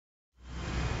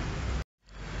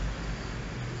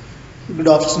Good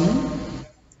afternoon.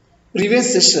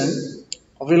 Previous session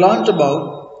we learnt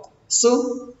about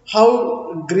how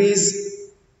Greece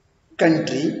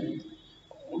country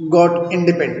got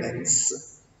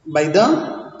independence by the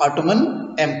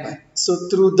Ottoman Empire. So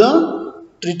through the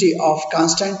Treaty of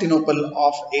Constantinople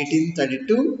of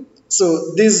 1832.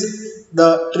 So this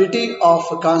the Treaty of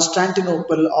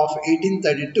Constantinople of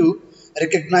 1832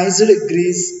 recognized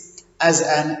Greece as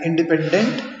an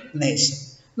independent nation.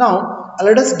 Now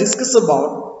let us discuss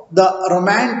about the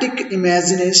romantic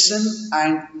imagination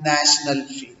and national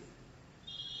feeling.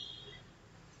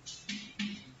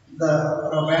 The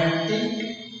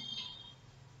romantic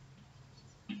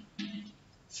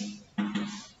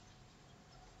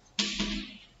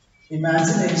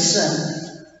imagination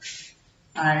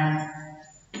and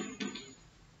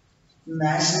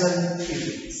national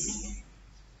feelings.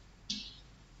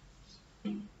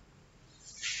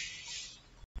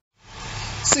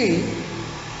 See,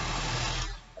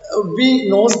 we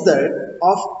knows that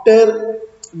after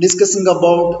discussing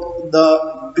about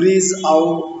the Greece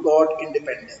how got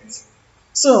independence.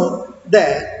 So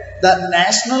there the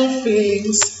national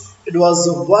feelings it was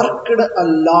worked a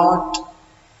lot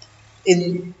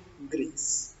in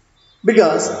Greece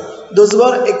because those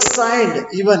were exiled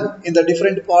even in the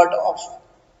different part of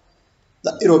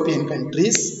the European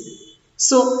countries.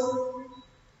 So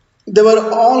they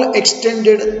were all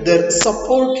extended their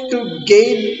support to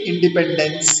gain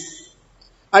independence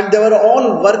and they were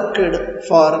all worked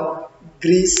for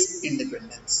Greece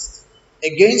independence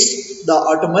against the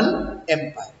Ottoman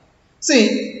Empire.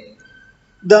 See,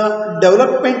 the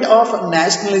development of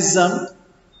nationalism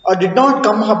did not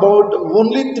come about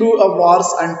only through a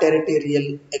wars and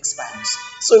territorial expansion.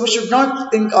 So we should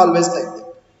not think always like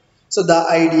that. So the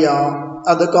idea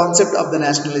or the concept of the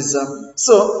nationalism,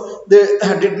 so they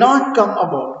did not come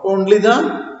about only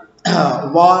the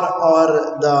war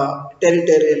or the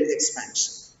territorial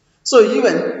expansion. So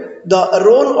even the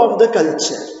role of the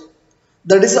culture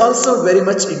that is also very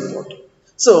much important.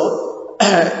 So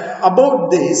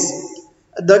about this,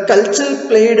 the culture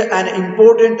played an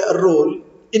important role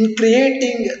in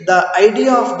creating the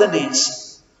idea of the nation.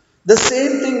 The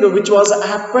same thing which was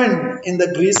happened in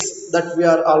the Greece that we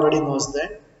are already knows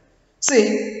that.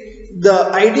 See,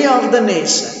 the idea of the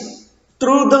nation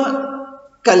through the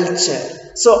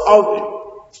culture. So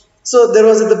there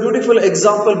was the beautiful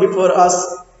example before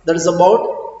us that is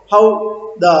about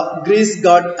how the Greece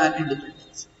got an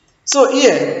independence. So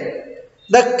here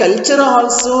the culture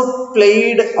also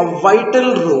played a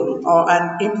vital role or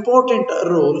an important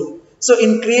role. So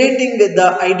in creating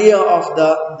the idea of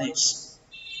the nation.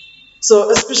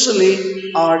 So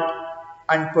especially art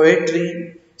and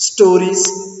poetry,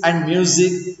 stories and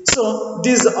music. So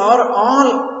these are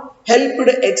all helped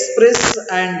express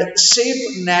and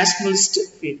shape nationalist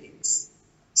feelings.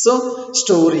 So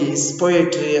stories,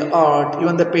 poetry, art,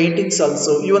 even the paintings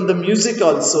also, even the music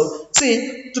also.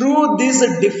 See, through these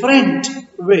different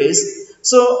ways,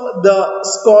 so the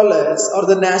scholars or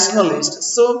the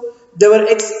nationalists, so they were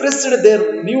expressed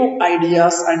their new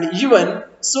ideas and even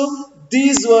so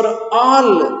these were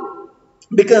all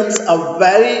becomes a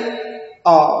very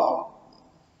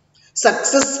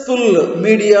successful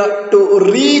media to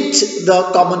reach the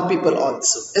common people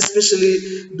also,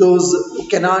 especially those who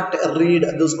cannot read,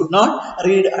 those could not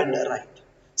read and write.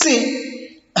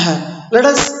 See, let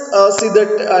us see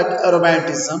that at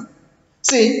romanticism.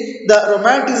 See, the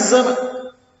romanticism,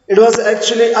 it was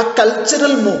actually a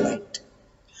cultural movement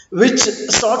which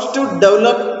sought to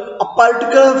develop a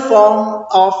particular form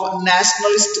of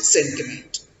nationalist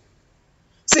sentiment.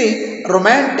 See,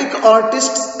 romantic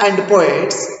artists and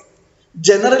poets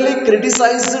generally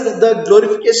criticized the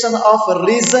glorification of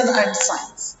reason and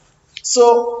science.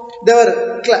 So they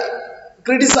were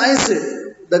criticized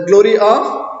the glory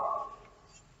of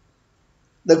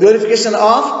the glorification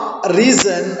of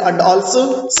reason and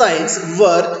also science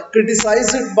were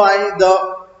criticized by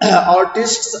the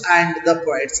artists and the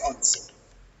poets also.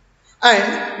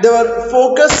 And they were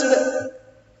focused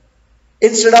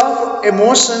instead of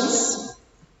emotions,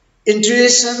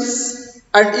 intuitions,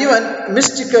 and even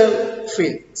mystical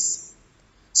feelings.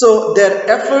 So their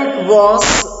effort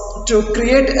was to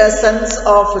create a sense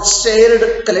of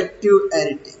shared collective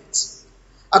heritage,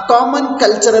 a common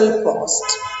cultural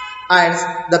past as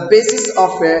the basis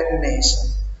of a nation.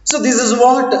 So this is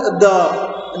what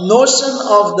the notion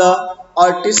of the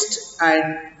artist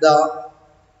and the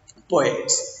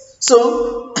poets.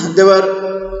 So they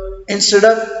were instead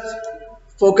of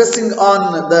focusing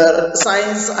on the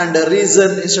science and the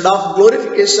reason, instead of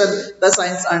glorification the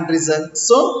science and reason.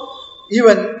 So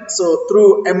even so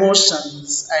through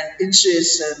emotions and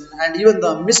intuition and even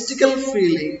the mystical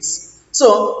feelings,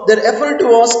 So their effort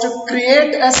was to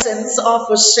create a sense of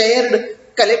a shared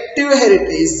collective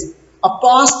heritage, a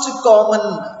past common,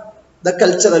 the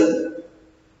cultural,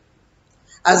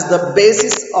 as the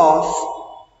basis of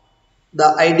the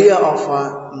idea of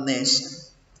a nation.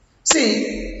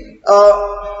 See,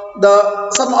 the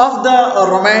some of the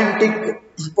romantic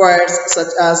poets,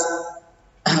 such as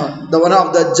the one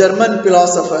of the German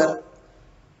philosopher,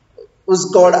 was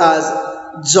called as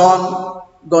John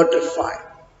Gottfried.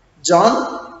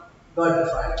 John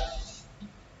Gottfried.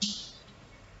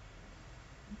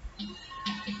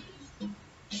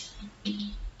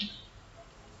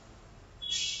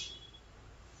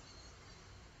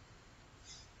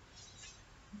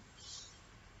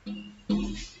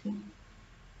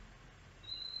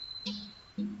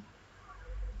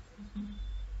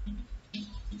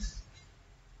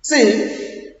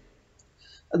 See,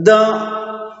 the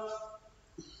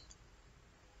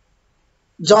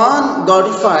John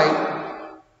Gottfried,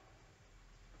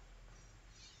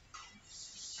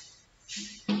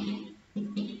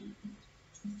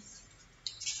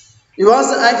 he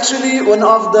was actually one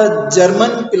of the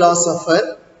German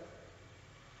philosopher.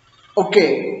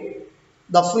 Okay,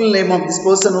 the full name of this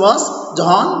person was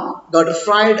John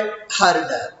Gottfried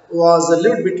Herder. Was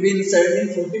lived between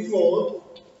 1744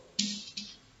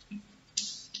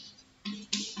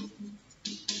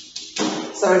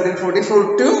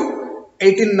 to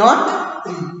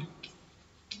 1803.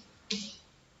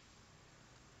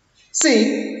 See,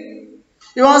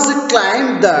 it was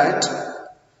claimed that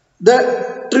the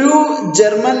true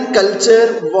German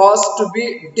culture was to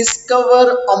be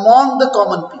discovered among the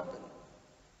common people.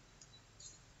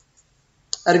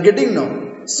 Are you getting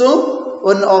now? So,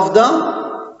 one of the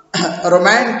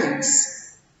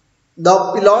romantics, the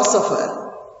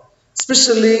philosopher,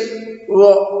 especially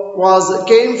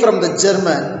came from the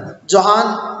German,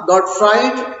 Johann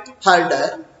Gottfried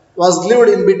Herder, was lived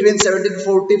in between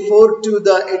 1744 to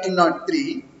the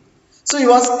 1803. So he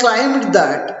was claimed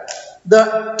that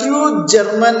the true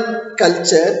German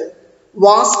culture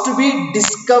was to be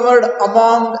discovered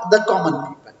among the common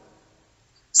people.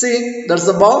 See, that's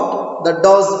about the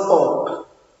Das Oak.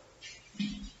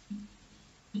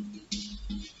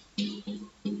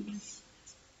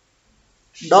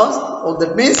 Das Oak,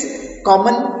 that means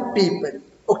common people.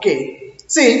 Okay.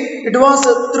 See, it was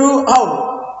through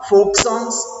how? Folk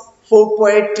songs, folk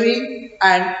poetry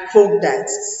and folk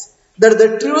dances that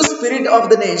the true spirit of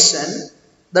the nation,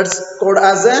 that's called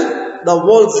as the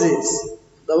Volksist.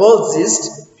 The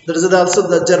Volksist, that is also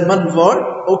the German word.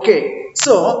 Okay.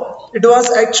 So, it was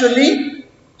actually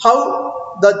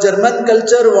how the German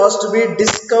culture was to be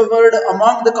discovered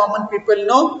among the common people,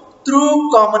 no,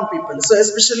 through common people. So,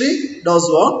 especially those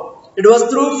one. It was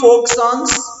through folk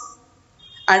songs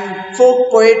and folk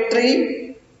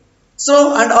poetry,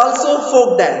 so and also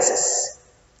folk dances.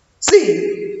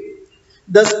 See,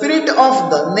 the spirit of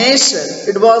the nation,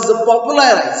 it was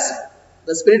popularized.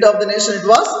 The spirit of the nation, it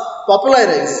was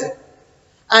popularized.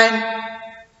 And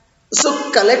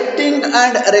so collecting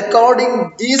and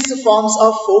recording these forms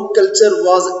of folk culture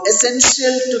was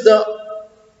essential to the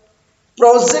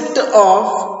project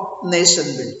of nation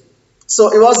building.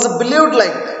 So it was believed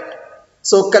like that.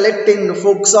 So collecting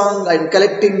folk song and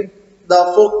collecting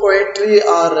the folk poetry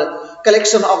or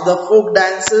collection of the folk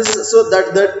dances, so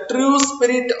that the true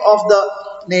spirit of the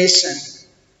nation,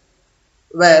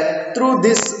 where through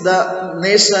this the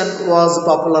nation was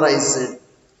popularized.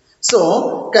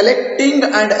 So collecting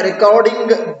and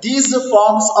recording these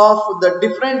forms of the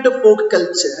different folk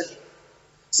culture,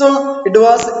 so it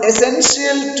was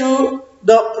essential to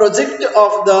the project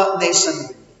of the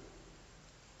nation.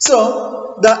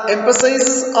 So, the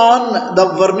emphasis on the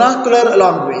vernacular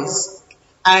language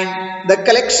and the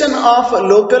collection of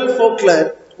local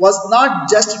folklore was not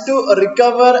just to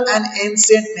recover an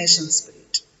ancient nation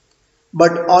spirit,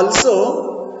 but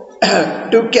also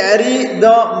to carry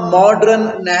the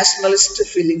modern nationalist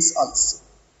feelings also.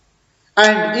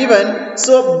 And even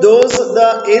so, those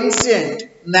the ancient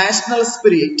national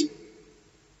spirit,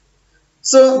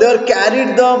 so they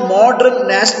carried the modern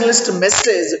nationalist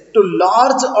message to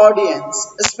large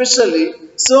audience, especially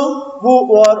so who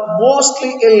were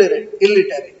mostly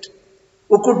illiterate,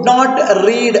 who could not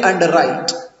read and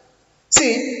write.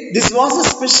 See, this was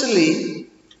especially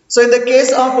so in the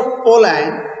case of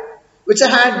Poland, which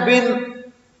had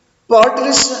been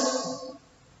partitioned,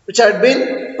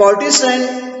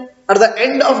 at the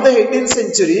end of the 18th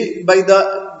century by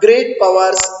the great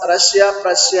powers Russia,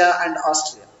 Prussia, and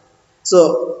Austria.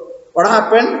 So, what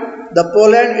happened? The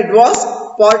Poland, it was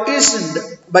partitioned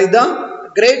by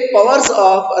the great powers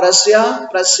of Russia,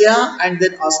 Prussia and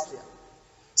then Austria.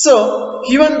 So,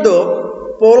 even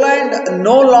though Poland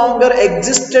no longer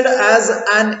existed as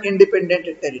an independent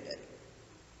territory.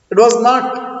 It was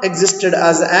not existed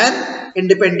as an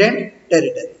independent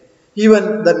territory.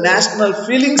 Even the national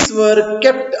feelings were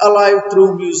kept alive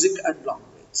through music and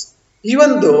language.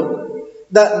 Even though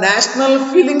the national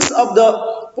feelings of the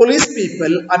Polish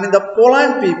people, the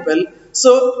Poland people,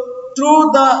 so through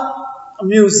the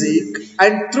music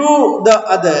and through the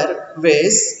other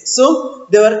ways, so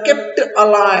they were kept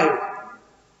alive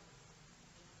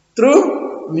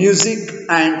through music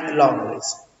and language.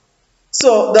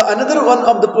 So the another one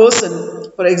of the person,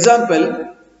 for example,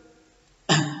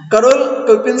 Karol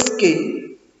Kopinski,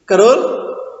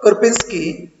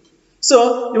 so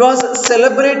he was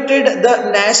celebrated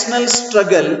the national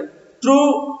struggle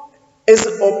through his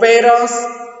operas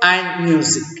and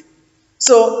music.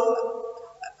 So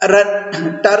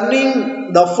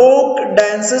turning the folk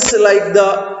dances like the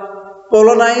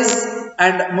Polonaise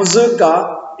and Mazurka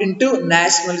into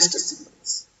nationalist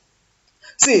symbols.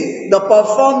 See, the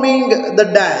performing the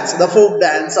dance, the folk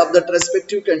dance of that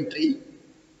respective country,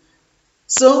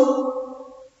 so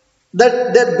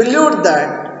that they believed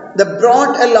that they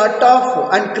brought a lot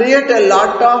of and create a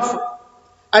lot of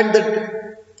and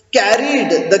that carried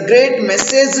the great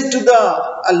message to the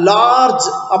a large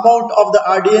amount of the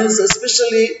audience,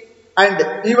 especially,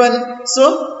 and even so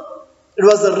it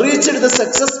was reached the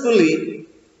successfully,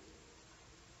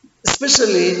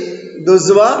 especially those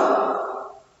who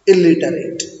are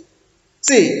illiterate.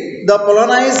 See, the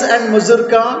Polonaise and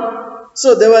Mazurka,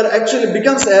 so they were actually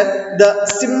becomes the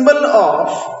symbol of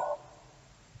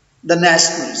the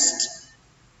nationalist.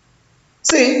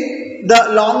 See, the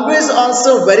language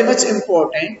also very much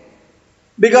important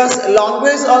because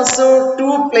language also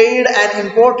too played an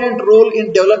important role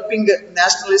in developing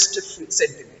nationalist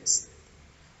sentiments.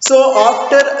 So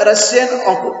after Russian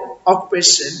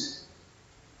occupation,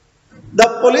 the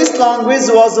Polish language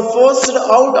was forced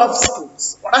out of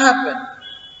schools. What happened?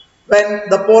 When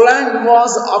the Poland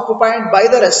was occupied by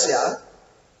the Russia,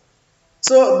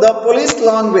 so the Polish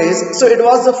language, so it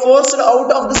was forced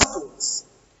out of the schools.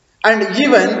 And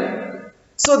even,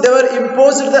 so they were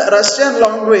imposed the Russian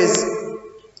language.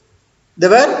 They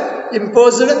were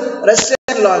imposed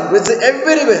Russian language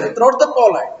everywhere throughout the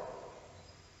Poland.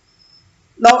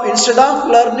 Now instead of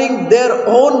learning their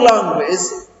own language,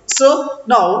 so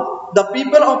now the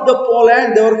people of the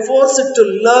Poland, they were forced to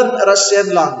learn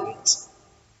Russian language.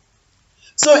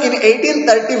 So in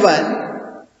 1831,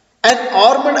 an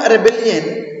armed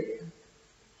rebellion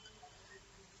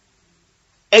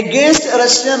against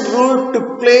Russian rule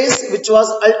took place, which was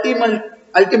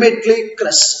ultimately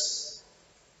crushed.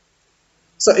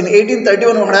 So in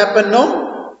 1831, what happened?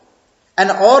 No, an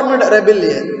armed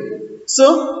rebellion.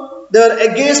 So they were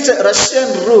against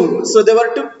Russian rule. So they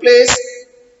were took place,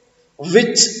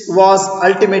 which was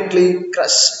ultimately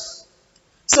crushed.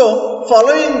 So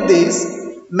following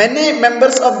this, many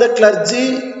members of the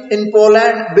clergy in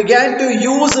Poland began to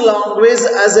use language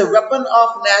as a weapon of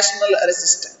national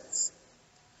resistance.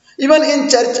 Even in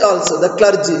church also, the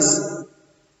clergies,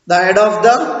 the head of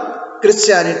the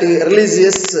Christianity,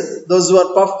 religious, those who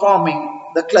are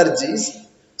performing the clergies.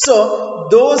 So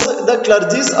the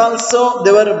clergies also,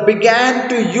 they were began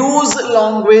to use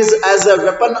language as a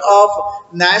weapon of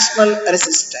national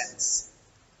resistance.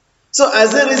 So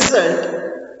as a result,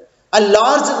 a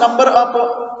large number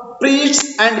of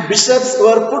priests and bishops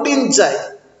were put in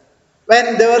jail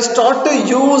when they were started to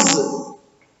use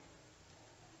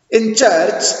in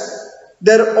church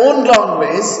their own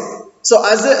language. So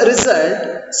as a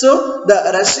result, so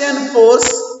the Russian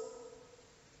force,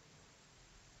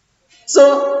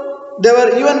 so they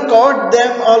were even caught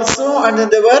them also, and then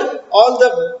they were all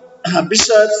the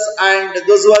bishops and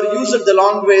those who are used the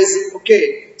language,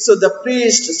 okay, so the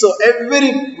priest, so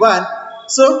everyone,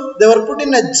 so they were put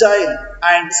in a jail,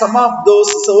 and some of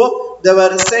those, so they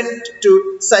were sent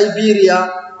to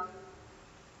Siberia.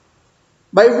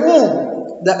 By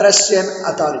whom? The Russian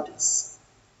authorities.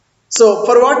 So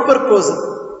for what purpose?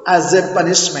 As a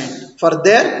punishment for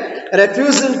their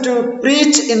refusal to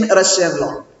preach in Russian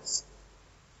language.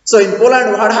 So in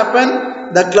Poland, what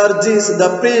happened? The clergies,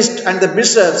 the priests and the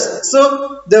bishops,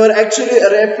 so they were actually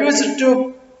refused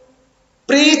to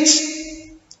preach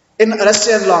in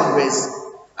Russian language.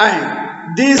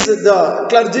 And these, the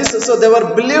clergies, so they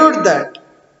were believed that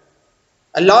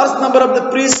a large number of the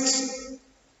priests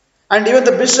and even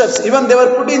the bishops, even they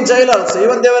were put in jail also,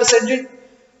 even they were sent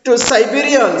to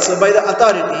Siberia also by the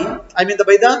authority, by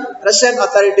the Russian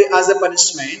authority as a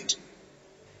punishment.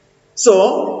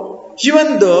 So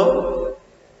even though,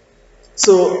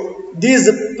 so these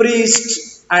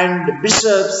priests and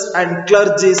bishops and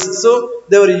clergies, so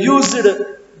they were used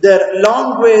their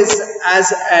language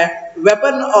as a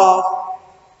weapon of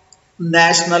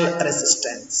national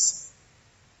resistance.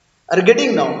 Are you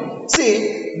getting now?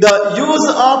 See, the use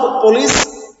of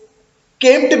police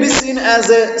came to be seen as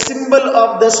a symbol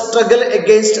of the struggle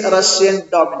against Russian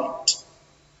dominance.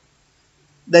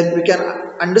 Then we can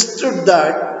understood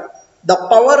that the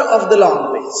power of the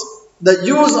language, the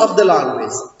use of the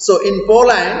language. So in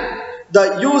Poland,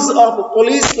 the use of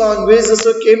police language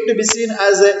also came to be seen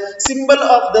as a symbol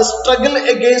of the struggle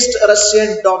against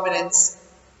Russian dominance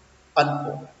on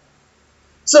Poland.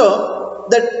 So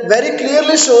that very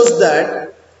clearly shows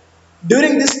that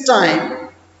during this time,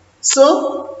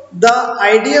 so the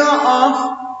idea of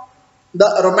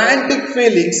the romantic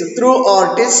feelings through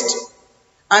artists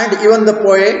and even the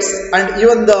poets and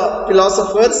even the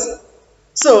philosophers,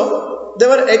 so they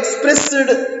were expressed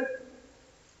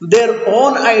their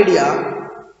own idea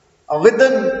with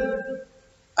the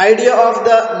idea of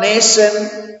the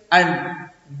nation, and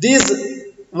these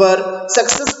were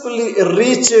successfully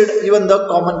reached even the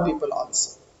common people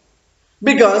also,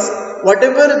 because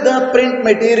whatever the print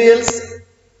materials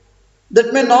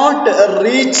that may not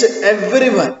reach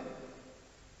everyone.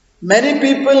 Many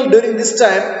people during this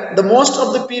time, the most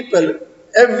of the people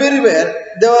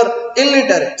everywhere, they were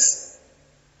illiterates.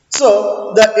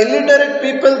 So the illiterate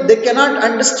people, they cannot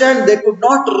understand, they could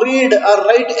not read or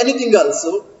write anything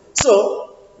also.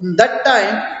 So that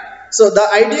time, so the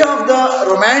idea of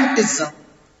the romanticism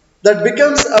that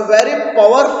becomes a very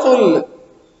powerful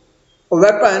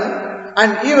weapon,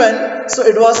 and even so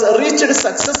it was reached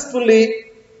successfully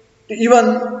to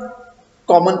even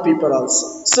common people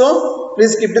also. So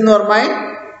please keep in your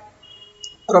mind,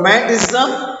 romanticism,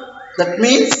 that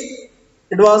means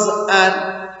it was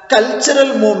a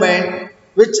cultural movement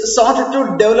which sought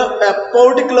to develop a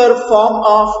particular form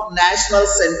of national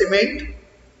sentiment.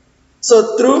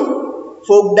 So through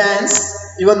folk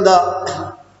dance, even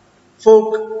the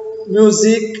folk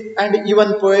music and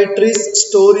even poetry,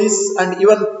 stories and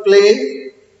even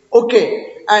play.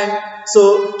 Okay, and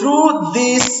so through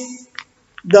these,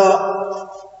 the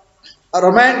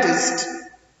romantist,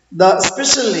 the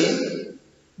especially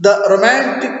the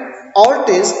romantic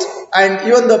artist and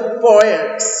even the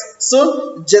poets,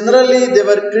 so generally they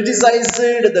were criticized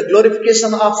the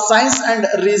glorification of science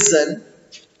and reason,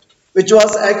 which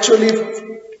was actually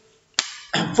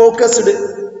focused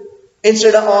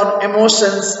instead on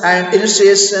emotions and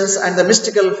initiations and the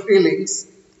mystical feelings,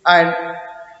 and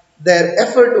their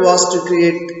effort was to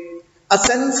create a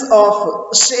sense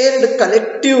of shared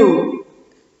collective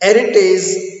heritage,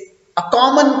 a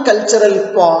common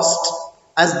cultural past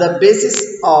as the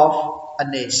basis of a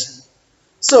nation.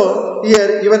 So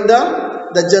here even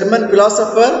the German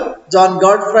philosopher John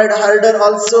Gottfried Herder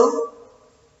also,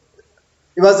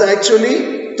 he was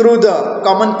actually through the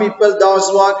common people, the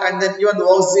Oswald and then even the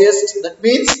Oziest. That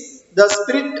means the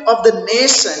spirit of the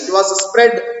nation was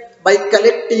spread by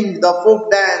collecting the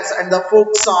folk dance and the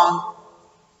folk song,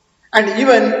 and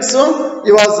even so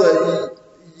he was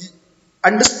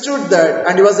understood that,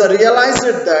 and he was realized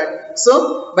that,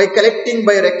 so by collecting,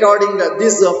 by recording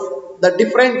these the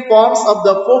different forms of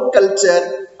the folk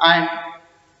culture, and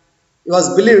it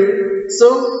was believed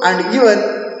so, and even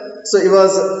so it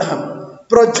was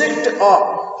project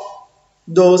of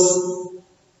those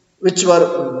which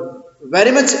were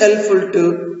very much helpful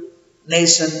to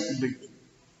nation building.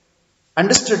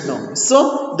 Understood now?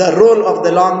 So the role of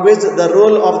the language, the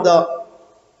role of the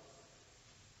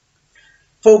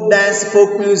folk dance,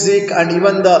 folk music and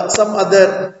even the some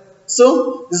other,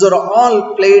 so these are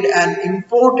all played an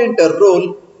important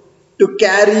role to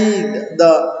carry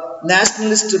the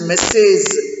nationalist message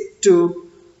to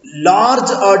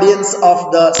large audience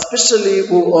of the especially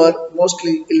who are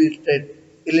mostly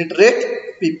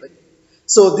illiterate people.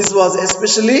 So this was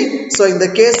especially so in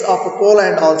the case of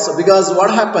Poland also, because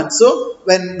what happened, so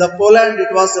when the Poland,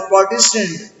 it was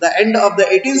partitioned the end of the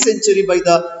 18th century by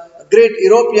the great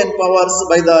European powers,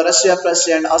 by the Russia,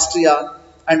 Prussia and Austria,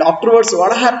 and afterwards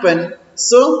what happened,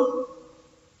 so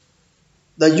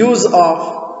the use of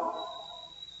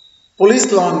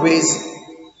police language,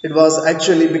 it was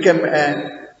actually become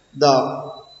a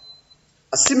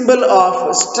symbol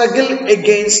of struggle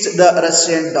against the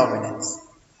Russian dominance.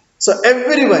 So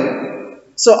everyone,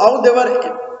 so how they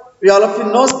were, we all of you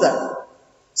knows that.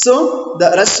 So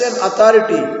the Russian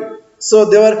authority, so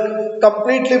they were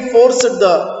completely forced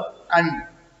the, and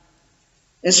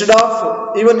instead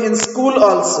of even in school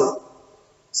also,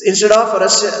 instead of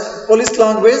Russian police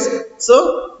language,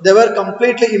 so they were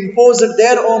completely imposed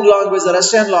their own language, the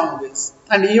Russian language,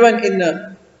 and even in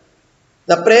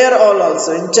the prayer hall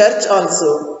also, in church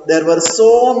also, there were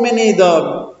so many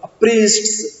the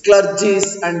priests,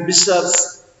 clergies and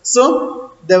bishops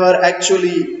So they were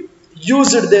actually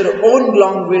used their own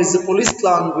language, police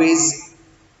language,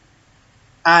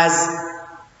 as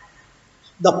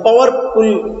the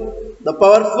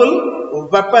powerful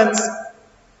weapons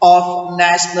of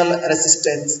national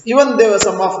resistance. Even there were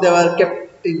some of they were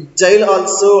kept in jail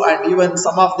also, and even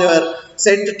some of they were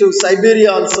sent to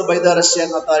Siberia also by the Russian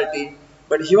authority.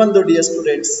 But even though, dear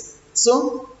students,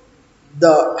 so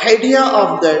the idea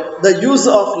of the use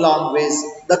of language,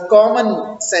 the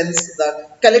common sense, the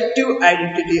collective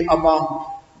identity among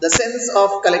the sense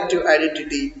of collective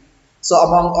identity, so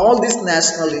among all these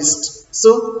nationalists,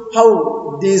 so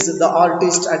how these the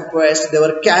artists and poets they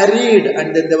were carried,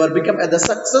 and then they were become the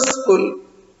successful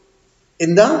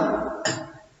in the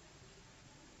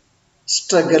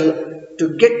struggle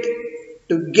to get,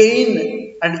 to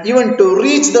gain, and even to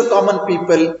reach the common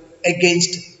people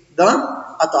against the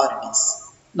authorities.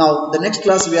 Now the next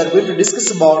class we are going to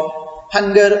discuss about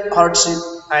hunger, hardship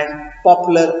and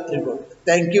popular revolt.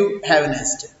 Thank you. Have a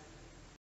nice day.